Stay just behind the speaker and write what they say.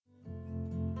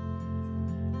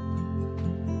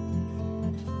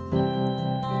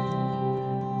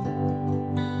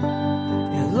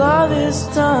love has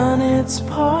done its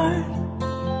part.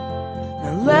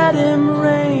 Now let him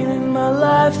reign in my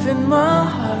life, in my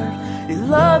heart. Your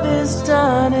love has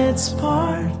done its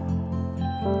part.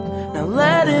 Now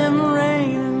let him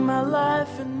reign in my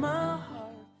life, in my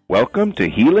heart. Welcome to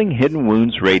Healing Hidden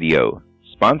Wounds Radio,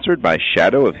 sponsored by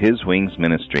Shadow of His Wings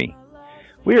Ministry.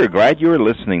 We are glad you are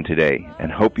listening today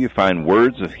and hope you find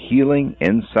words of healing,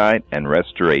 insight, and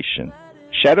restoration.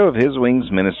 Shadow of His Wings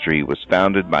Ministry was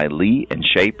founded by Lee and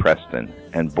Shay Preston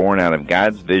and born out of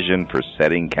God's vision for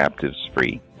setting captives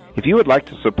free. If you would like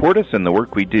to support us in the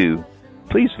work we do,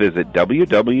 please visit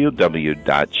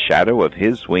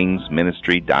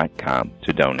www.shadowofhiswingsministry.com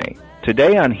to donate.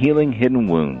 Today on Healing Hidden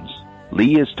Wounds,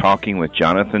 Lee is talking with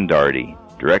Jonathan Daugherty,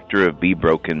 Director of Be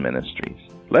Broken Ministries.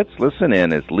 Let's listen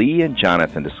in as Lee and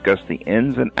Jonathan discuss the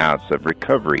ins and outs of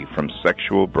recovery from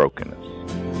sexual brokenness.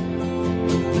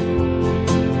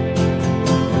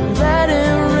 Let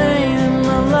him reign in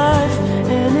my life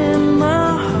and in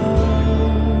my heart.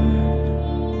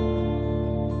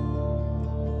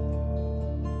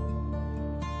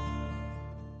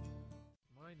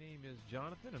 My name is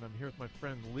Jonathan, and I'm here with my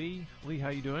friend Lee. Lee, how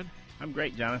you doing? I'm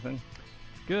great, Jonathan.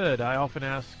 Good. I often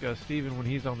ask Stephen when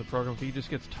he's on the program if he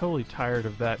just gets totally tired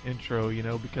of that intro,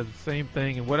 because it's the same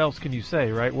thing, and what else can you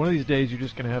say, right? One of these days you're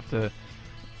just going to have to...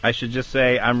 I should just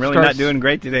say, I'm really not doing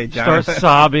great today, Jonathan. Start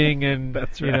sobbing and,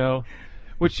 That's right.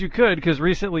 Which you could, because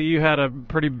recently you had a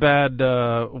pretty bad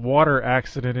water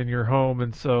accident in your home,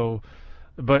 and so...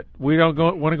 But we don't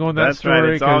want to go in that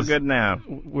story. That's right. It's all good now.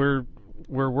 We're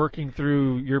working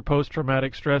through your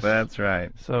post-traumatic stress. That's right.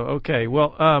 So, okay.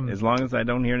 Well, as long as I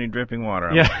don't hear any dripping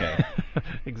water, I'm okay.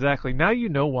 Exactly. Now you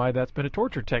know why that's been a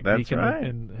torture technique That's right.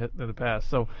 in the past.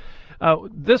 So,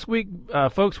 this week,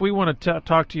 folks, we want to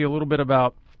talk to you a little bit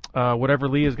about whatever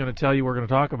Lee is going to tell you we're going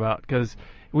to talk about, because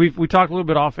we talked a little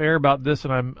bit off air about this,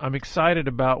 and I'm excited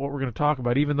about what we're going to talk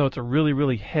about, even though it's a really,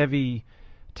 really heavy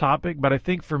topic. But I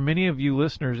think for many of you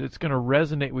listeners, it's going to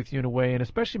resonate with you in a way, and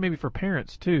especially maybe for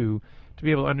parents too, to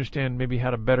be able to understand maybe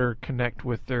how to better connect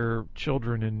with their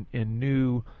children in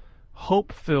new,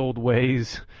 hope-filled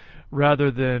ways,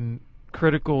 rather than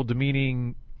critical,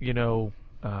 demeaning,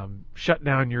 shut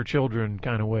down your children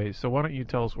kind of ways. So why don't you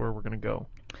tell us where we're going to go?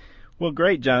 Well,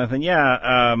 great, Jonathan.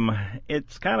 Yeah,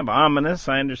 it's kind of ominous.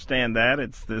 I understand that.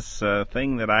 It's this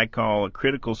thing that I call a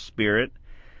critical spirit.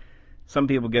 Some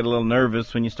people get a little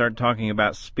nervous when you start talking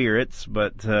about spirits,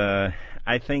 but I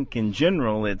think in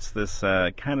general it's this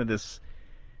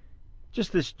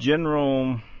this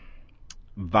general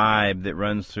vibe that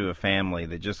runs through a family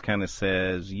that just kind of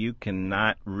says you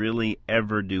cannot really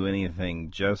ever do anything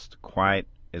just quite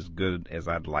as good as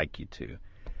I'd like you to.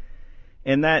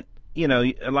 And that,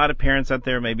 a lot of parents out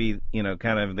there maybe,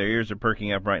 kind of their ears are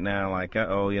perking up right now like,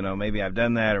 maybe I've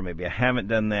done that or maybe I haven't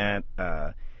done that.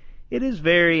 It is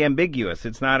very ambiguous.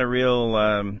 It's not a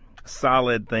real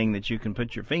solid thing that you can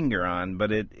put your finger on,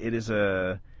 but it is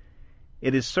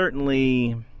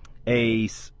certainly a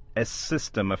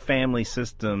system, a family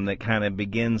system that kind of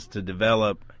begins to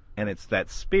develop, and it's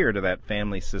that spirit of that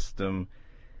family system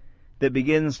that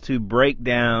begins to break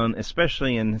down,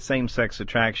 especially in same-sex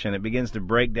attraction, it begins to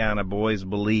break down a boy's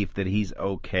belief that he's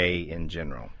okay in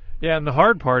general. Yeah, and the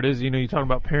hard part is, you talk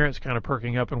about parents kind of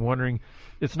perking up and wondering,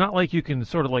 it's not like you can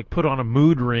sort of like put on a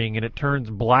mood ring and it turns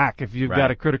black if you've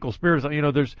got a critical spirit. And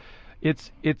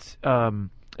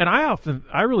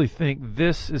I really think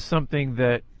this is something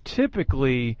that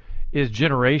typically is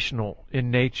generational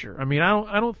in nature. I mean,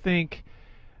 I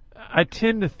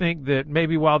tend to think that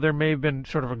maybe while there may have been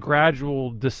sort of a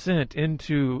gradual descent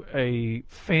into a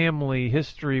family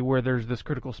history where there's this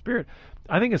critical spirit,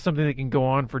 I think it's something that can go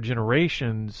on for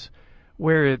generations,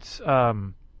 where it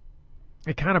kind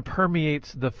of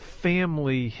permeates the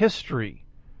family history.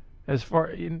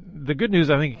 The good news,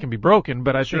 I think it can be broken,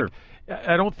 but I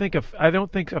don't think a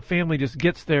family just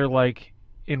gets there like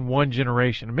in one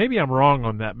generation. Maybe I'm wrong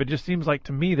on that, but it just seems like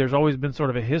to me there's always been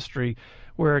sort of a history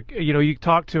where you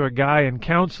talk to a guy in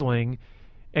counseling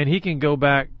and he can go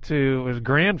back to his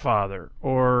grandfather,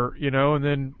 or and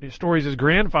then stories his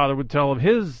grandfather would tell of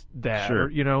his dad,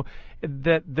 or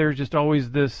that there's just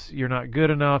always this, you're not good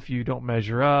enough, you don't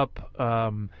measure up,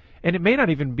 and it may not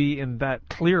even be in that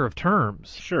clear of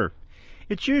terms. Sure.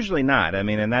 It's usually not. I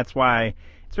mean, and that's why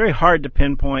it's very hard to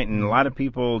pinpoint, and a lot of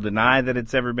people deny that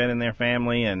it's ever been in their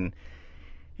family, and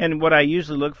what I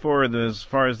usually look for, as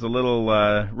far as the little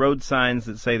road signs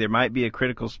that say there might be a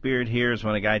critical spirit here, is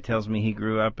when a guy tells me he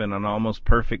grew up in an almost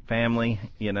perfect family,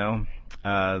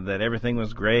 that everything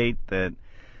was great, that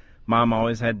Mom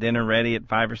always had dinner ready at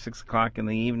 5 or 6 o'clock in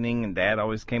the evening, and Dad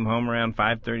always came home around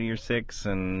 5:30 or 6.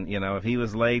 And if he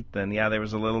was late, then there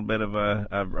was a little bit of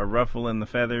a ruffle in the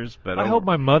feathers. But I hope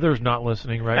my mother's not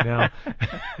listening right now.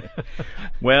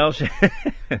 Well,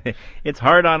 it's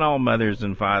hard on all mothers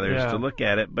and fathers Yeah. to look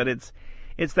at it, but it's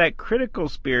that critical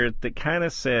spirit that kind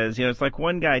of says, it's like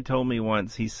one guy told me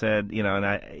once. He said,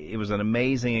 it was an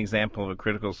amazing example of a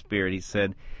critical spirit. He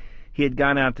said he had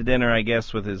gone out to dinner, I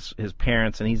guess, with his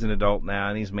parents, and he's an adult now,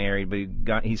 and he's married,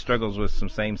 but he struggles with some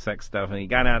same-sex stuff, and he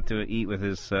got out to eat with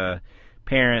his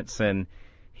parents, and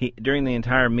during the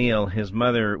entire meal, his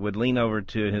mother would lean over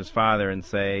to his father and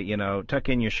say, tuck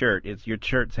in your shirt. Your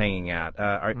shirt's hanging out.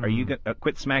 Are you gonna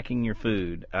quit smacking your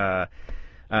food?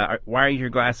 Why are your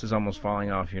glasses almost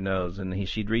falling off your nose? And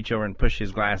she'd reach over and push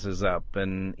his glasses up,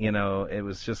 and it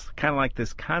was just kind of like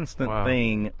this constant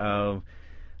thing of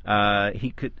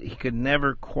he could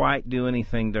never quite do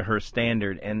anything to her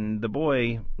standard. And the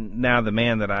boy, now the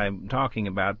man that I'm talking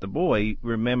about, the boy,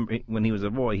 remember when he was a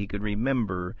boy, he could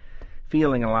remember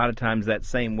feeling a lot of times that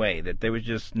same way, that there was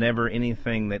just never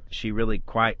anything that she really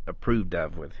quite approved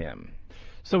of with him.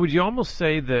 So would you almost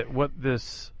say that what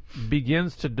this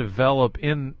begins to develop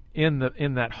in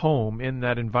that home, in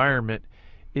that environment,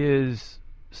 is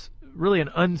really an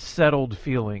unsettled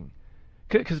feeling?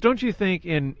 Because don't you think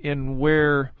in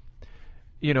where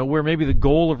maybe the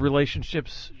goal of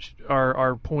relationships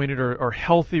are pointed, or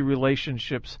healthy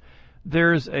relationships,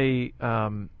 there's a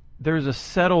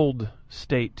settled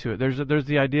state to it. There's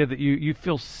the idea that you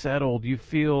feel settled, you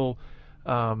feel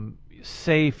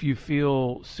safe, you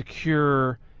feel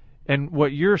secure. And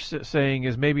what you're saying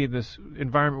is maybe in this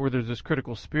environment where there's this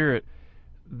critical spirit,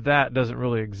 that doesn't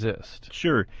really exist.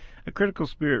 Sure. A critical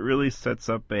spirit really sets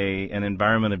up an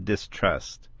environment of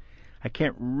distrust. I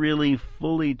can't really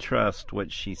fully trust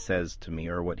what she says to me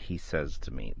or what he says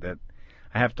to me. That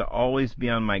I have to always be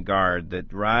on my guard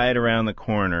that right around the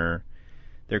corner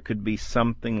there could be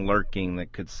something lurking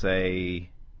that could say,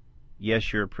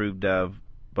 yes, you're approved of,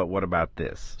 but what about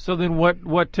this? So then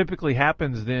what typically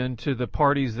happens then to the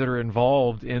parties that are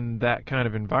involved in that kind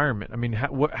of environment? I mean,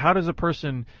 how does a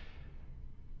person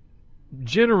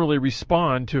generally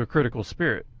respond to a critical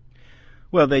spirit?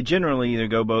 Well, they generally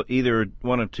either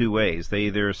one of two ways. They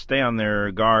either stay on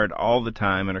their guard all the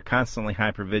time and are constantly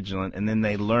hypervigilant, and then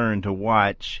they learn to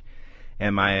watch,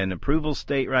 am I in approval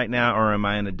state right now, or am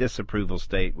I in a disapproval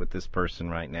state with this person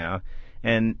right now?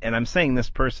 And I'm saying this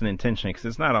person intentionally because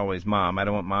it's not always mom. I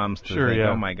don't want moms to think,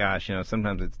 oh my gosh,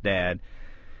 sometimes it's dad.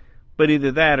 But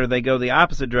either that or they go the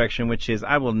opposite direction, which is,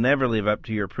 I will never live up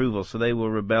to your approval, so they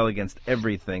will rebel against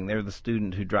everything. They're the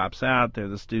student who drops out. They're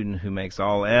the student who makes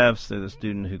all Fs. They're the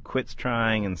student who quits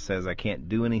trying and says, I can't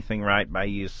do anything right by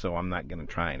you, so I'm not going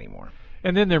to try anymore.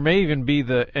 And then there may even be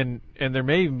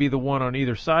the one on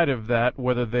either side of that,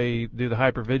 whether they do the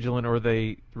hypervigilant or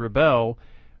they rebel,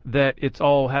 that it's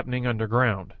all happening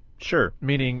underground. Sure.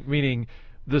 Meaning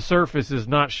the surface is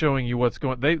not showing you what's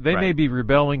going. They right. may be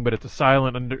rebelling, but it's a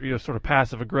silent, sort of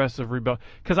passive aggressive rebel.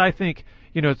 Because I think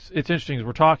it's interesting as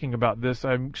we're talking about this.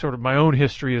 I'm sort of, my own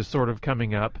history is sort of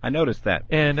coming up. I noticed that.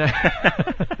 And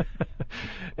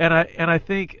and I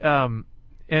think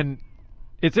and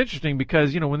it's interesting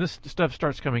because when this stuff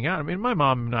starts coming out. I mean, my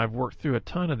mom and I have worked through a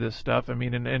ton of this stuff. I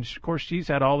mean, and of course she's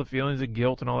had all the feelings of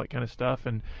guilt and all that kind of stuff.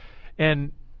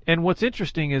 And what's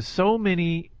interesting is so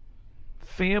many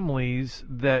families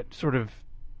that sort of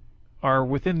are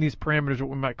within these parameters, what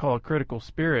we might call a critical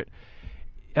spirit,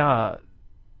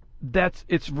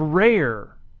 it's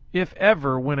rare, if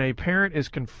ever, when a parent is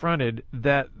confronted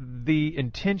that the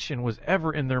intention was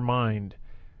ever in their mind.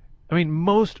 I mean,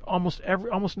 almost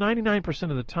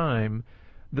 99% of the time,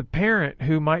 the parent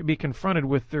who might be confronted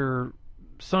with their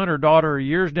son or daughter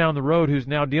years down the road, who's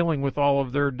now dealing with all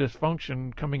of their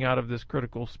dysfunction coming out of this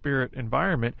critical spirit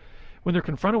environment, when they're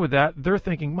confronted with that, they're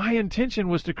thinking, my intention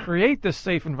was to create this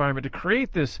safe environment, to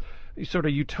create this sort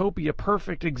of utopia,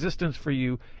 perfect existence for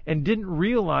you, and didn't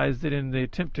realize that in the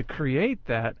attempt to create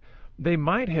that, they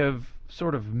might have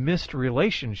sort of missed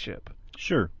relationship.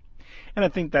 Sure. And I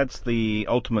think that's the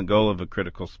ultimate goal of a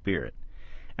critical spirit.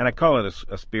 And I call it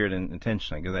a spirit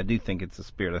intentionally because I do think it's a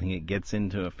spirit. I think it gets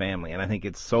into a family, and I think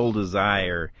its sole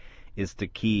desire is to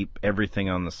keep everything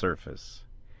on the surface.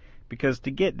 Because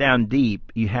to get down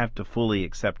deep, you have to fully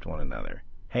accept one another.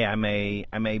 Hey, I may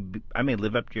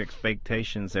live up to your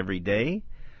expectations every day,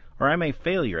 or I may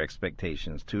fail your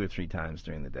expectations 2 or 3 times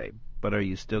during the day. But are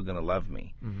you still going to love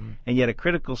me? Mm-hmm. And yet a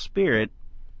critical spirit,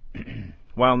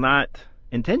 while not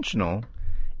intentional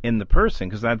in the person,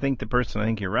 because I think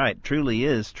you're right, truly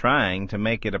is trying to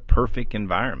make it a perfect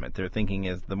environment. Their thinking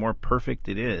is the more perfect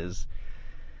it is,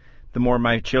 the more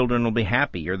my children will be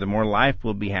happy, or the more life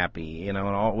will be happy, and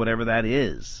all whatever that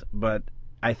is. But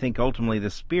I think ultimately the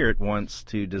Spirit wants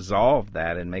to dissolve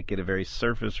that and make it a very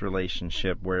surface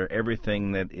relationship where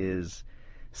everything that is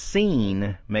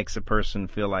seen makes a person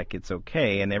feel like it's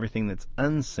okay, and everything that's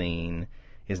unseen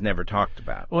is never talked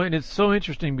about. Well, and it's so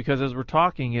interesting because as we're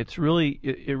talking, it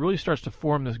really starts to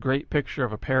form this great picture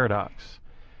of a paradox.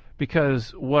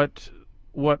 Because what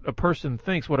a person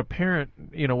thinks, what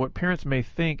parents may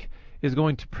think is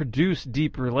going to produce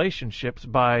deep relationships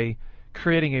by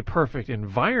creating a perfect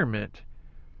environment,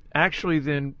 actually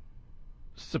then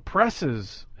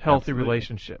suppresses healthy Absolutely.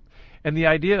 relationship. And the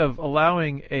idea of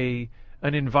allowing an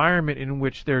environment in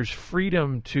which there's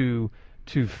freedom to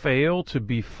fail, to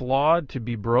be flawed, to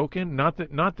be broken, not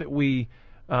that we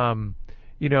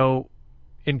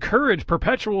encourage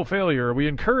perpetual failure. We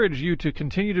encourage you to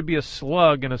continue to be a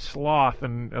slug and a sloth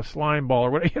and a slime ball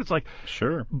or whatever. It's like,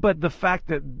 Sure. but the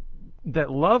fact that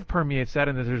love permeates that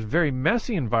and that there's a very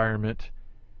messy environment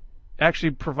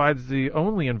actually provides the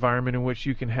only environment in which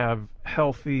you can have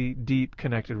healthy, deep,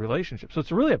 connected relationships. So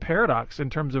it's really a paradox in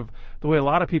terms of the way a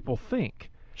lot of people think.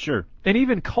 Sure. And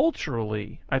even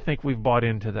culturally, I think we've bought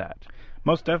into that.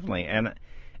 Most definitely.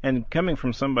 And coming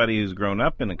from somebody who's grown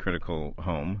up in a critical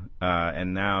home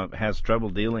and now has trouble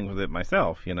dealing with it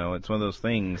myself, it's one of those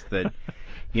things that,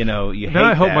 you hate Now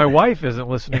I hope that. my wife isn't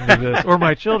listening to this, or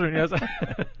my children. Yes.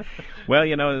 Well,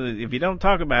 if you don't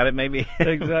talk about it, maybe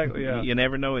Exactly, yeah. you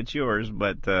never know it's yours.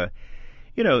 But,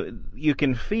 you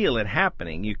can feel it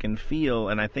happening. You can feel,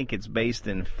 and I think it's based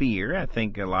in fear. I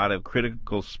think a lot of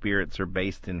critical spirits are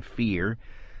based in fear.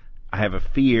 I have a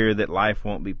fear that life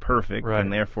won't be perfect, Right.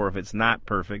 and therefore if it's not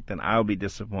perfect, then I'll be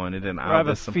disappointed, and I I'll have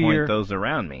a disappoint fear. those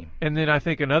around me. And then I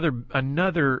think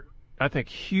another I think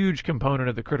huge component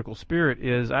of the critical spirit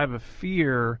is I have a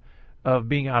fear of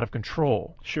being out of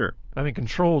control. Sure. I think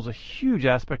control is a huge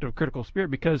aspect of critical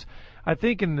spirit, because I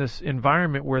think in this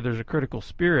environment where there's a critical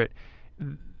spirit,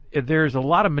 there's a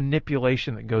lot of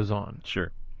manipulation that goes on.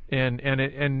 Sure. And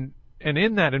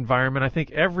in that environment, I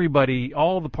think everybody,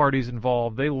 all the parties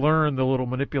involved, they learn the little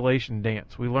manipulation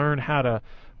dance. We learn how to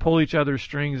pull each other's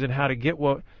strings and how to get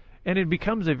and it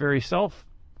becomes a very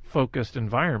self-focused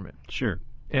environment. Sure.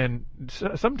 And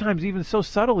sometimes even so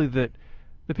subtly that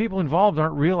the people involved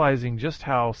aren't realizing just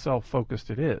how self-focused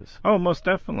it is. Oh, most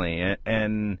definitely,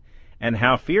 and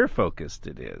how fear-focused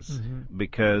it is, Mm-hmm.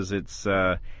 because it's.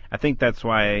 I think that's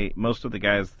why most of the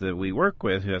guys that we work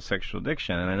with who have sexual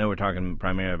addiction, and I know we're talking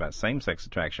primarily about same-sex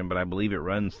attraction, but I believe it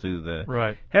runs through the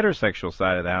Right. heterosexual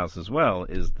side of the house as well.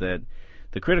 Is that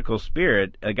the critical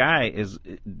spirit? A guy is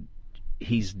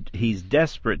he's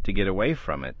desperate to get away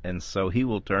from it, and so he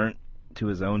will turn to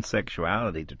his own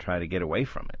sexuality to try to get away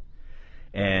from it.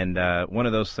 And one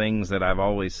of those things that I've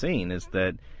always seen is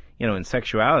that, in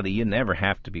sexuality, you never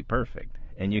have to be perfect.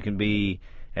 And you can be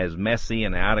as messy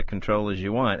and out of control as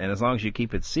you want. And as long as you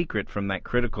keep it secret from that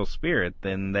critical spirit,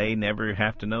 then they never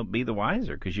have to be the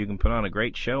wiser, because you can put on a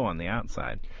great show on the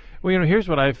outside. Well, here's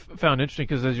what I've found interesting,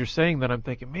 because as you're saying that, I'm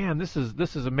thinking, man, this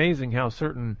is amazing how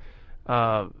certain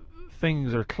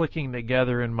things are clicking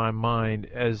together in my mind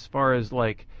as far as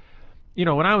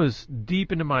when I was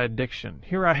deep into my addiction,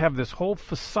 here I have this whole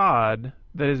facade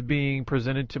that is being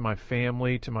presented to my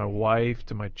family, to my wife,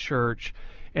 to my church,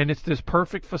 and it's this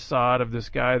perfect facade of this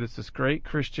guy that's this great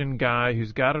Christian guy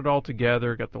who's got it all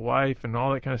together, got the wife and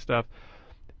all that kind of stuff.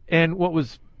 And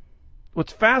what's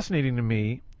fascinating to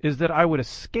me is that I would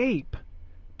escape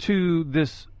to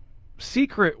this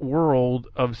secret world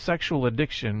of sexual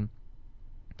addiction,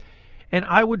 and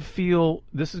I would feel,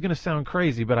 this is going to sound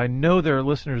crazy, but I know there are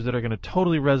listeners that are going to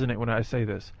totally resonate when I say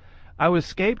this. I would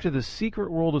escape to the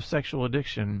secret world of sexual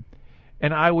addiction,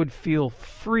 and I would feel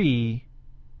free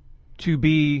to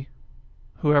be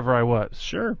whoever I was.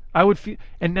 Sure. I would feel,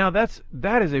 and now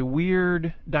that is a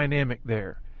weird dynamic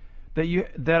there.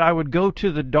 That I would go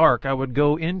to the dark, I would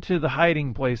go into the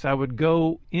hiding place, I would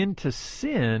go into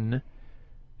sin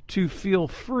to feel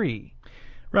free.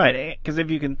 Right, because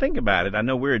if you can think about it, I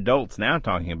know we're adults now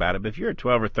talking about it, but if you're a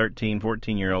 12 or 13,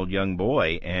 14-year-old young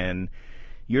boy and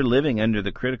you're living under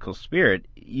the critical spirit,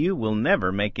 you will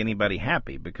never make anybody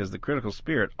happy, because the critical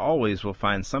spirit always will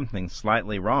find something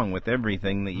slightly wrong with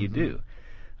everything that you do.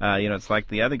 It's like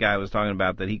the other guy was talking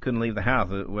about, that he couldn't leave the house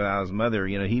without his mother.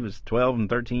 He was 12 and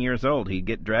 13 years old. He'd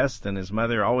get dressed, and his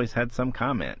mother always had some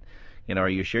comment. Are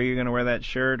you sure you're going to wear that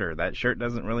shirt, or that shirt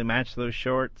doesn't really match those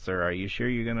shorts, or are you sure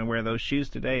you're going to wear those shoes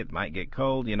today? It might get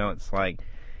cold. It's like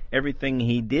everything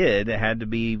he did had to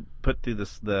be put through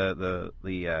the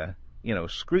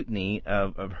scrutiny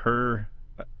of her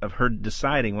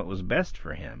deciding what was best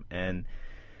for him. And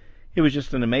it was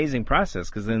just an amazing process,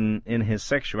 because in his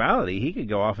sexuality, he could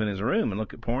go off in his room and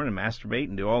look at porn and masturbate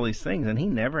and do all these things, and he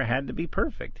never had to be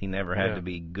perfect. He never had to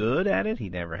be good at it. He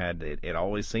never had to, it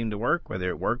always seemed to work, whether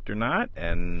it worked or not.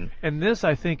 And this,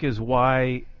 I think, is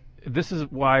why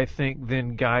I think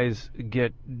then guys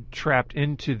get trapped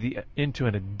into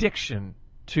an addiction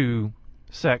to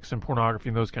sex and pornography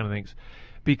and those kind of things,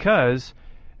 because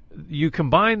you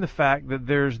combine the fact that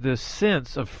there's this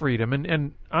sense of freedom,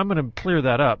 and I'm going to clear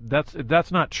that up.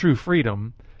 That's not true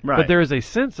freedom, right. But there is a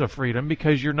sense of freedom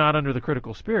because you're not under the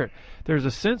critical spirit. There's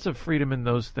a sense of freedom in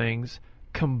those things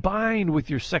combined with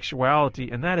your sexuality,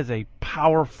 and that is a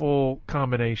powerful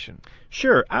combination.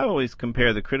 Sure, I always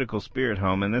compare the critical spirit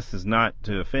home, and this is not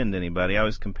to offend anybody, I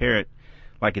always compare it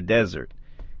like a desert.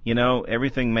 You know,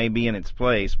 everything may be in its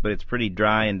place, but it's pretty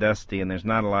dry and dusty, and there's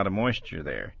not a lot of moisture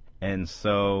there. And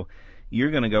so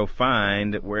you're going to go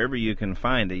find, wherever you can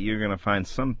find it, you're going to find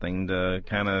something to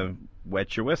kind of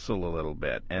wet your whistle a little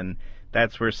bit. And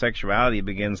that's where sexuality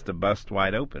begins to bust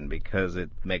wide open, because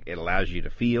it allows you to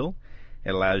feel.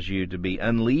 It allows you to be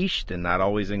unleashed and not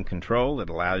always in control. It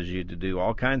allows you to do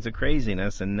all kinds of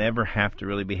craziness and never have to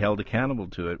really be held accountable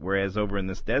to it. Whereas over in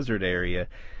this desert area,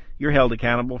 you're held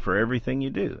accountable for everything you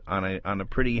do on a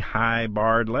pretty high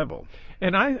barred level.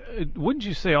 And wouldn't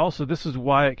you say also this is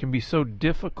why it can be so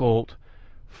difficult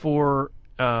for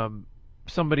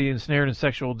somebody ensnared in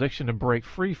sexual addiction to break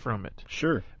free from it?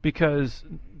 Sure. Because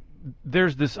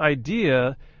there's this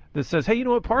idea that says, hey, you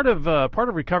know what, part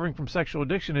of recovering from sexual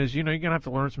addiction is, you know, you're going to have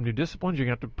to learn some new disciplines. You're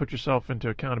going to have to put yourself into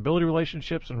accountability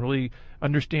relationships and really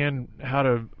understand how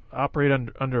to operate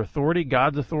under authority,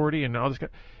 God's authority, and all this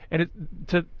kind. And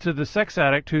to the sex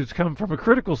addict who's come from a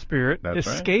critical spirit,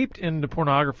 escaped into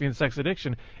pornography and sex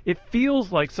addiction, it feels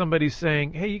like somebody's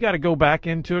saying, hey, you got to go back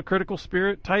into a critical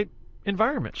spirit type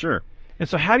environment. Sure. And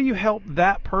so how do you help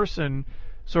that person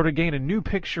sort of gain a new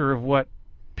picture of what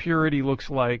purity looks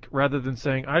like, rather than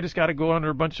saying, I just got to go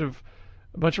under a bunch of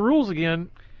rules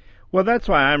again? Well, that's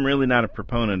why I'm really not a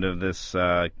proponent of this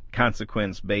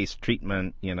consequence-based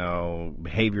treatment, you know,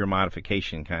 behavior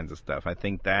modification kinds of stuff. I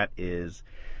think that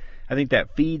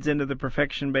feeds into the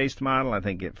perfection-based model. I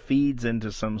think it feeds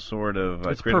into some sort of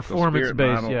it's critical performance-based,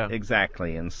 spirit model. yeah.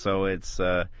 Exactly. And so it's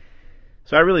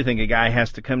so I really think a guy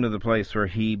has to come to the place where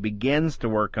he begins to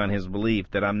work on his belief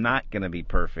that I'm not going to be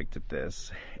perfect at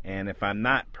this, and if I'm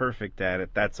not perfect at it,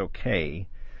 that's okay.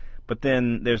 But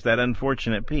then there's that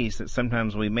unfortunate piece that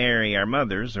sometimes we marry our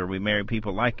mothers, or we marry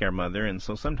people like our mother, and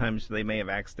so sometimes they may have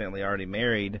accidentally already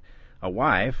married a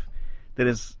wife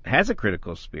that has a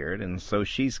critical spirit, and so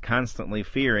she's constantly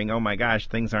fearing, oh my gosh,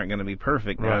 things aren't going to be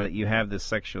perfect now that you have this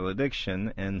sexual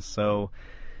addiction. And so,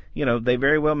 you know, they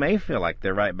very well may feel like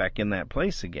they're right back in that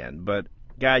place again. But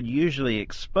God usually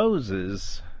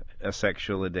exposes a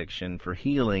sexual addiction for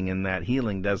healing, and that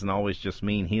healing doesn't always just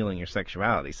mean healing your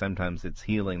sexuality. Sometimes it's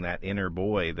healing that inner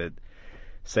boy that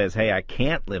says, hey, I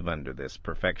can't live under this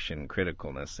perfection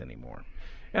criticalness anymore.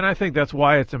 And I think that's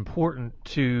why it's important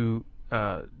to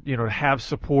to have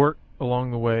support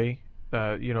along the way,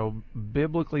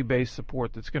 biblically based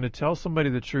support that's going to tell somebody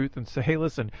the truth and say, hey,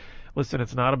 listen,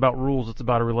 it's not about rules, it's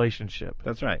about a relationship.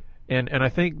 That's right. And I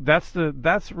think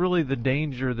that's really the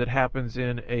danger that happens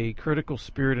in a critical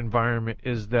spirit environment,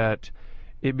 is that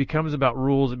it becomes about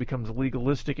rules, it becomes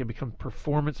legalistic, it becomes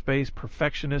performance-based,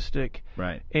 perfectionistic.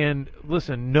 Right. And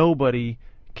listen, nobody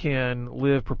can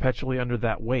live perpetually under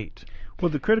that weight. Well,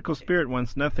 the critical spirit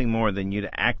wants nothing more than you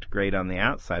to act great on the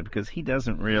outside, because he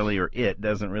doesn't really, or it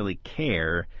doesn't really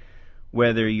care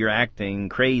whether you're acting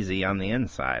crazy on the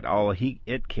inside. All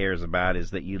it cares about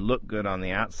is that you look good on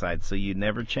the outside, so you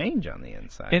never change on the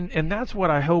inside. And that's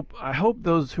what I hope. I hope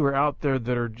those who are out there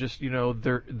that are just,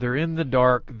 they're in the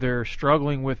dark, they're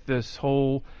struggling with this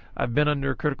whole, I've been under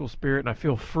a critical spirit and I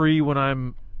feel free when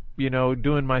I'm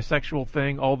doing my sexual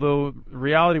thing, although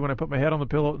reality, when I put my head on the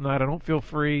pillow at night, I don't feel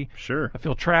free. Sure. I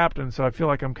feel trapped, and so I feel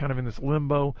like I'm kind of in this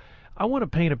limbo. I want to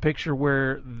paint a picture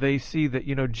where they see that,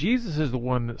 Jesus is the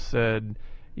one that said,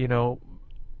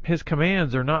 his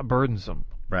commands are not burdensome.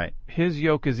 Right. His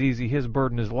yoke is easy, his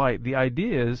burden is light. The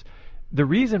idea is, the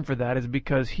reason for that is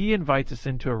because he invites us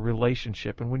into a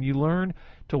relationship. And when you learn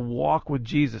to walk with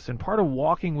Jesus, and part of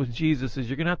walking with Jesus is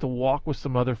you're going to have to walk with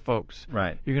some other folks.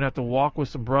 Right. You're going to have to walk with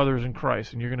some brothers in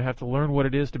Christ, and you're going to have to learn what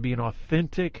it is to be an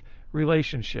authentic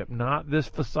relationship, not this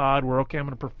facade where, okay, I'm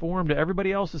going to perform to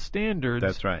everybody else's standards.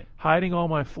 That's right. Hiding all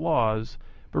my flaws,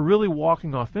 but really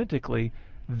walking authentically.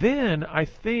 Then I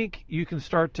think you can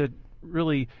start to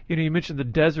really, you mentioned the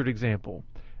desert example.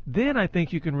 Then I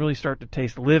think you can really start to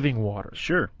taste living water.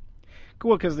 Sure.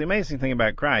 Cool, because the amazing thing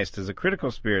about Christ is a critical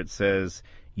spirit says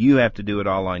you have to do it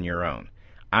all on your own.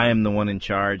 I am the one in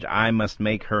charge. I must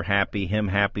make her happy, him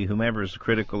happy, whomever is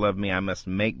critical of me. I must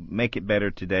make it better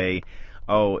today.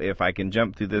 Oh, if I can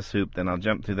jump through this hoop, then I'll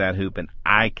jump through that hoop, and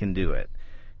I can do it.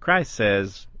 Christ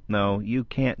says, no, you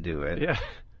can't do it. Yeah.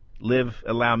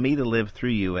 Allow me to live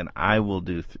through you, and I will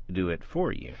do it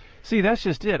for you. See, that's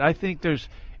just it. I think there's,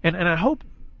 and I hope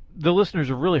the listeners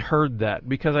have really heard that,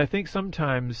 because I think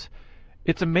sometimes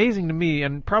it's amazing to me,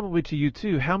 and probably to you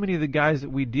too, how many of the guys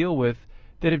that we deal with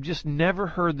that have just never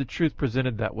heard the truth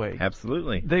presented that way.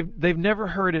 Absolutely. They've never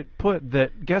heard it put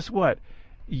that, guess what?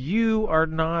 You are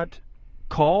not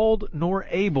called nor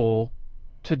able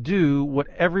to do what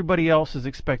everybody else has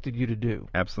expected you to do.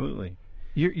 Absolutely.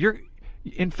 You're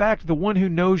in fact, the one who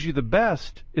knows you the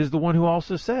best is the one who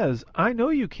also says, I know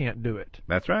you can't do it.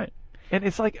 That's right. And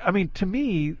it's like, I mean, to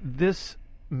me, this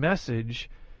message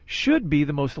should be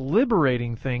the most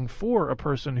liberating thing for a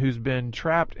person who's been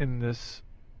trapped in this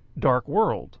dark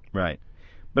world. Right.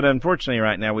 But unfortunately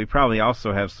right now we probably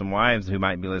also have some wives who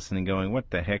might be listening going, what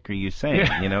the heck are you saying?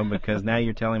 Yeah. Because now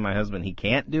you're telling my husband he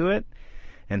can't do it.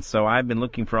 And so I've been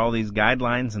looking for all these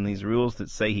guidelines and these rules that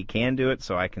say he can do it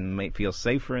so I can feel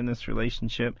safer in this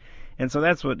relationship. And so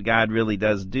that's what God really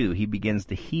does do. He begins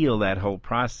to heal that whole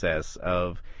process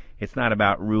of, it's not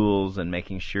about rules and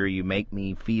making sure you make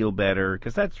me feel better,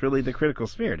 because that's really the critical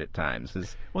spirit at times.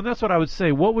 Well, that's what I would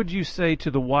say. What would you say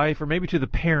to the wife, or maybe to the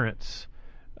parents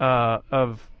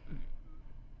of,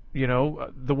 the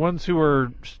ones who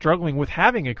are struggling with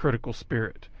having a critical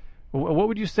spirit? What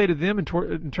would you say to them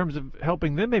in terms of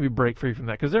helping them maybe break free from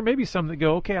that? Because there may be some that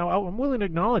go, okay, I'm willing to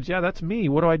acknowledge, yeah, that's me.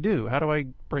 What do I do? How do I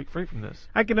break free from this?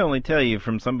 I can only tell you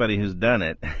from somebody who's done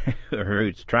it or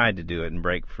who's tried to do it and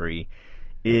break free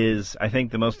is, I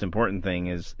think the most important thing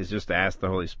is just to ask the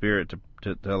Holy Spirit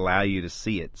to allow you to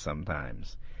see it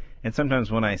sometimes. And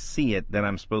sometimes when I see it, then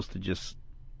I'm supposed to just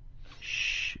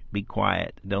be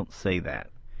quiet. Don't say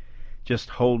that. Just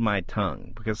hold my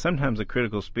tongue. Because sometimes a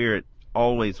critical spirit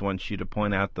always wants you to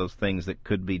point out those things that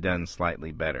could be done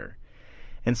slightly better.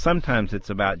 And sometimes it's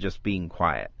about just being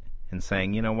quiet and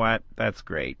saying, you know what, that's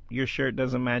great. Your shirt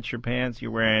doesn't match your pants.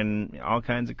 You're wearing all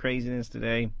kinds of craziness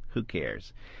today. Who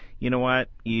cares? You know what,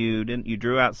 you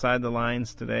drew outside the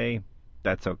lines today.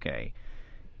 That's okay.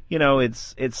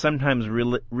 It's sometimes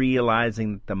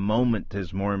realizing that the moment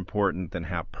is more important than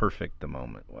how perfect the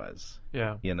moment was.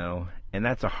 Yeah. And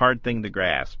that's a hard thing to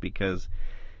grasp, because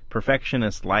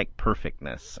perfectionists like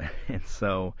perfectness. And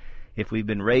so if we've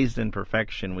been raised in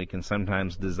perfection, we can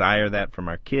sometimes desire that from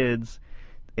our kids.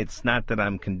 It's not that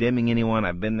I'm condemning anyone.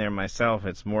 I've been there myself.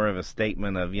 It's more of a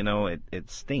statement of,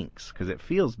 it stinks because it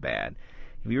feels bad.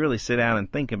 If you really sit down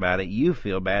and think about it, you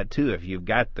feel bad too if you've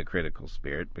got the critical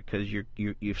spirit, because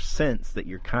you sense that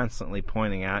you're constantly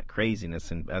pointing out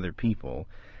craziness in other people,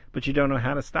 but you don't know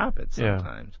how to stop it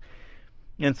sometimes.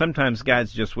 Yeah. And sometimes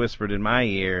God's just whispered in my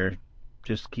ear,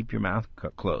 just keep your mouth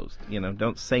closed.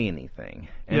 Don't say anything.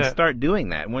 And start doing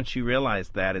that. Once you realize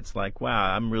that, it's like,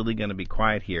 wow, I'm really going to be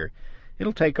quiet here.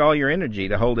 It'll take all your energy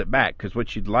to hold it back, because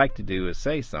what you'd like to do is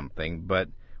say something, but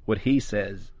what he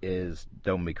says is,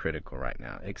 don't be critical right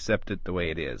now. Accept it the way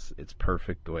it is. It's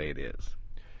perfect the way it is.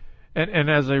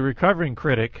 And as a recovering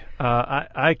critic,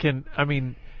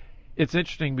 it's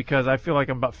interesting because I feel like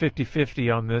I'm about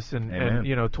 50-50 on this,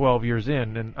 and 12 years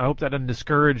in, and I hope that doesn't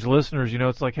discourage listeners.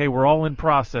 It's like, hey, we're all in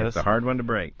process. It's a hard one to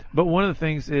break. But one of the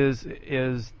things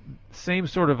is same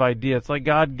sort of idea. It's like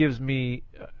God gives me,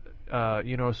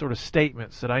 sort of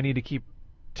statements that I need to keep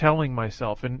telling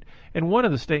myself, and one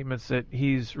of the statements that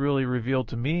he's really revealed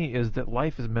to me is that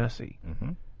life is messy.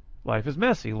 Mm-hmm. Life is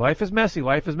messy. Life is messy.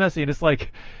 Life is messy. And it's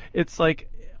like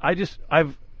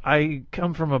I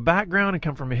come from a background and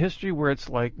come from a history where it's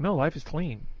like, no, life is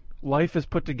clean. Life is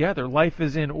put together. Life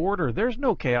is in order. There's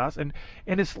no chaos. And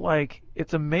it's like,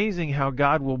 it's amazing how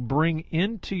God will bring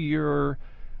into your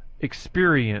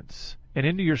experience and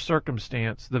into your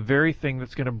circumstance the very thing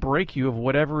that's going to break you of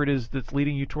whatever it is that's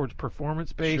leading you towards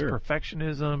performance-based,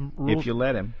 perfectionism, rules. If you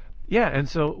let him. Yeah, and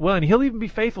so, and he'll even be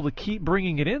faithful to keep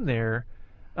bringing it in there,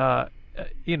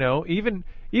 even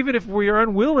if we are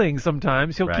unwilling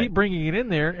sometimes, he'll keep bringing it in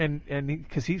there, and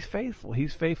because he's faithful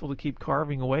to keep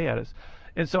carving away at us.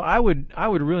 And so I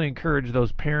would really encourage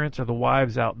those parents or the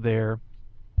wives out there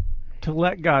to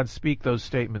let God speak those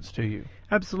statements to you.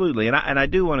 Absolutely, and I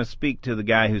do want to speak to the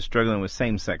guy who's struggling with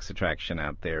same-sex attraction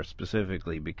out there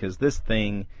specifically, because this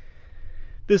thing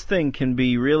can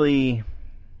be really,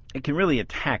 it can really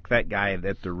attack that guy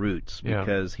at the roots,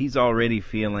 because he's already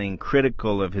feeling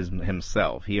critical of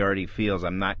himself. He already feels,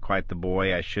 I'm not quite the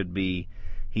boy I should be.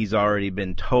 He's already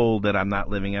been told that I'm not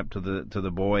living up to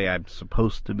the boy I'm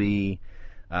supposed to be.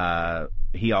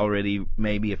 He already,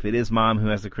 maybe if it is mom who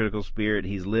has the critical spirit,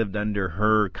 he's lived under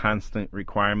her constant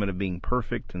requirement of being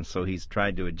perfect, and so he's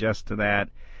tried to adjust to that.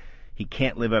 He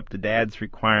can't live up to dad's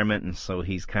requirement, and so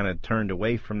he's kind of turned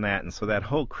away from that, and so that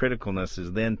whole criticalness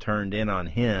is then turned in on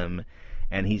him,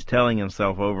 and he's telling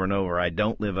himself over and over, I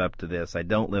don't live up to this, I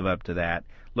don't live up to that.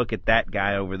 Look at that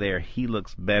guy over there, he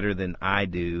looks better than I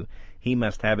do. He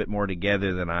must have it more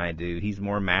together than I do. He's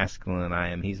more masculine than I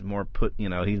am. He's more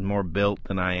he's more built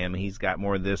than I am. He's got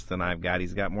more this than I've got.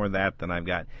 He's got more that than I've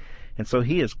got. And so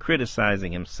he is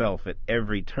criticizing himself at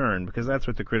every turn, because that's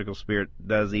what the critical spirit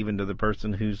does even to the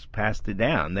person who's passed it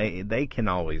down. They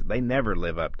never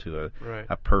live up to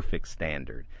a perfect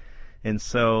standard. And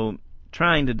so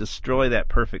trying to destroy that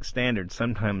perfect standard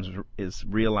sometimes is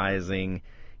realizing,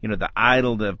 the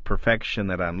idol of perfection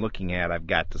that I'm looking at, I've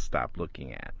got to stop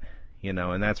looking at.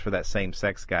 And that's for that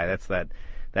same-sex guy. That's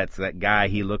that guy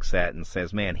he looks at and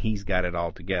says, man, he's got it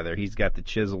all together. He's got the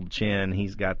chiseled chin.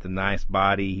 He's got the nice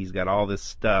body. He's got all this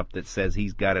stuff that says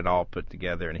he's got it all put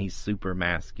together, and he's super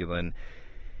masculine.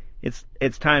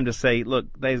 It's time to say, look,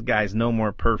 this guy's no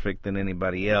more perfect than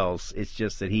anybody else. It's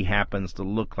just that he happens to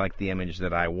look like the image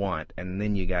that I want, and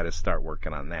then you got to start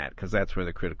working on that, because that's where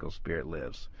the critical spirit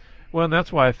lives. Well, and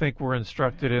that's why I think we're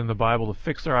instructed in the Bible to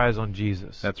fix our eyes on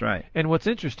Jesus. That's right. And what's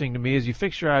interesting to me is you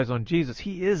fix your eyes on Jesus.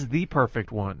 He is the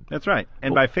perfect one. That's right.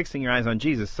 And by fixing your eyes on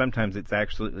Jesus, sometimes it's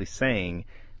absolutely saying,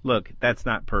 look, that's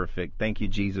not perfect. Thank you,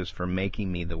 Jesus, for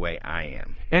making me the way I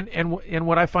am. And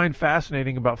what I find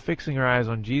fascinating about fixing our eyes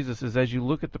on Jesus is as you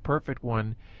look at the perfect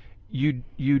one, you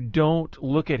don't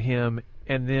look at him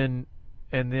and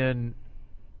then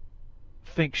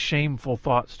think shameful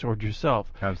thoughts toward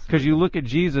yourself, because you look at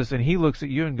Jesus and he looks at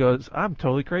you and goes, I'm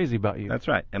totally crazy about you. That's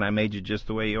right, and I made you just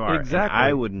the way you are. Exactly. And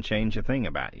I wouldn't change a thing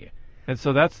about you. And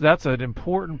so that's an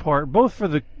important part, both for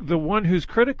the one who's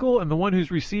critical and the one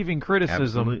who's receiving criticism.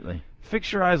 Absolutely.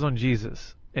 Fix your eyes on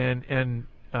Jesus and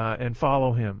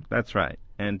follow him. That's right.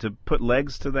 And to put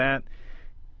legs to that,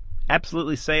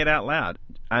 absolutely say it out loud.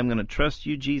 I'm going to trust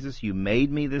you, Jesus. You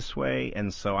made me this way,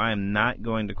 and so I am not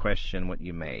going to question what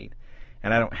you made.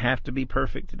 And I don't have to be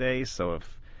perfect today, so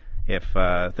if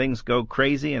things go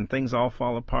crazy and things all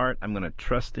fall apart, I'm going to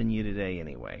trust in you today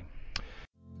anyway.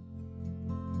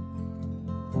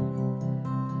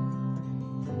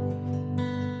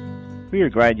 We are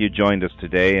glad you joined us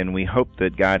today, and we hope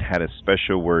that God had a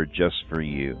special word just for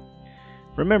you.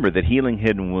 Remember that Healing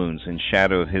Hidden Wounds and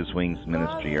Shadow of His Wings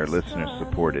ministry are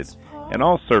listener-supported, and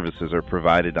all services are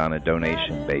provided on a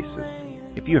donation basis.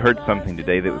 If you heard something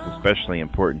today that was especially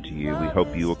important to you, we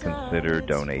hope you will consider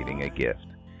donating a gift.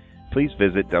 Please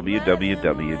visit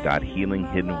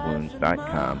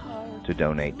www.healinghiddenwounds.com to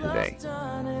donate today.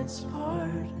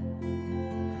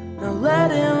 Now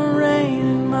let him reign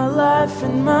in my life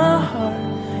and my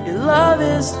heart. Your love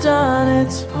has done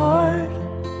its part.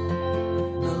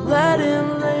 Now let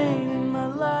him reign.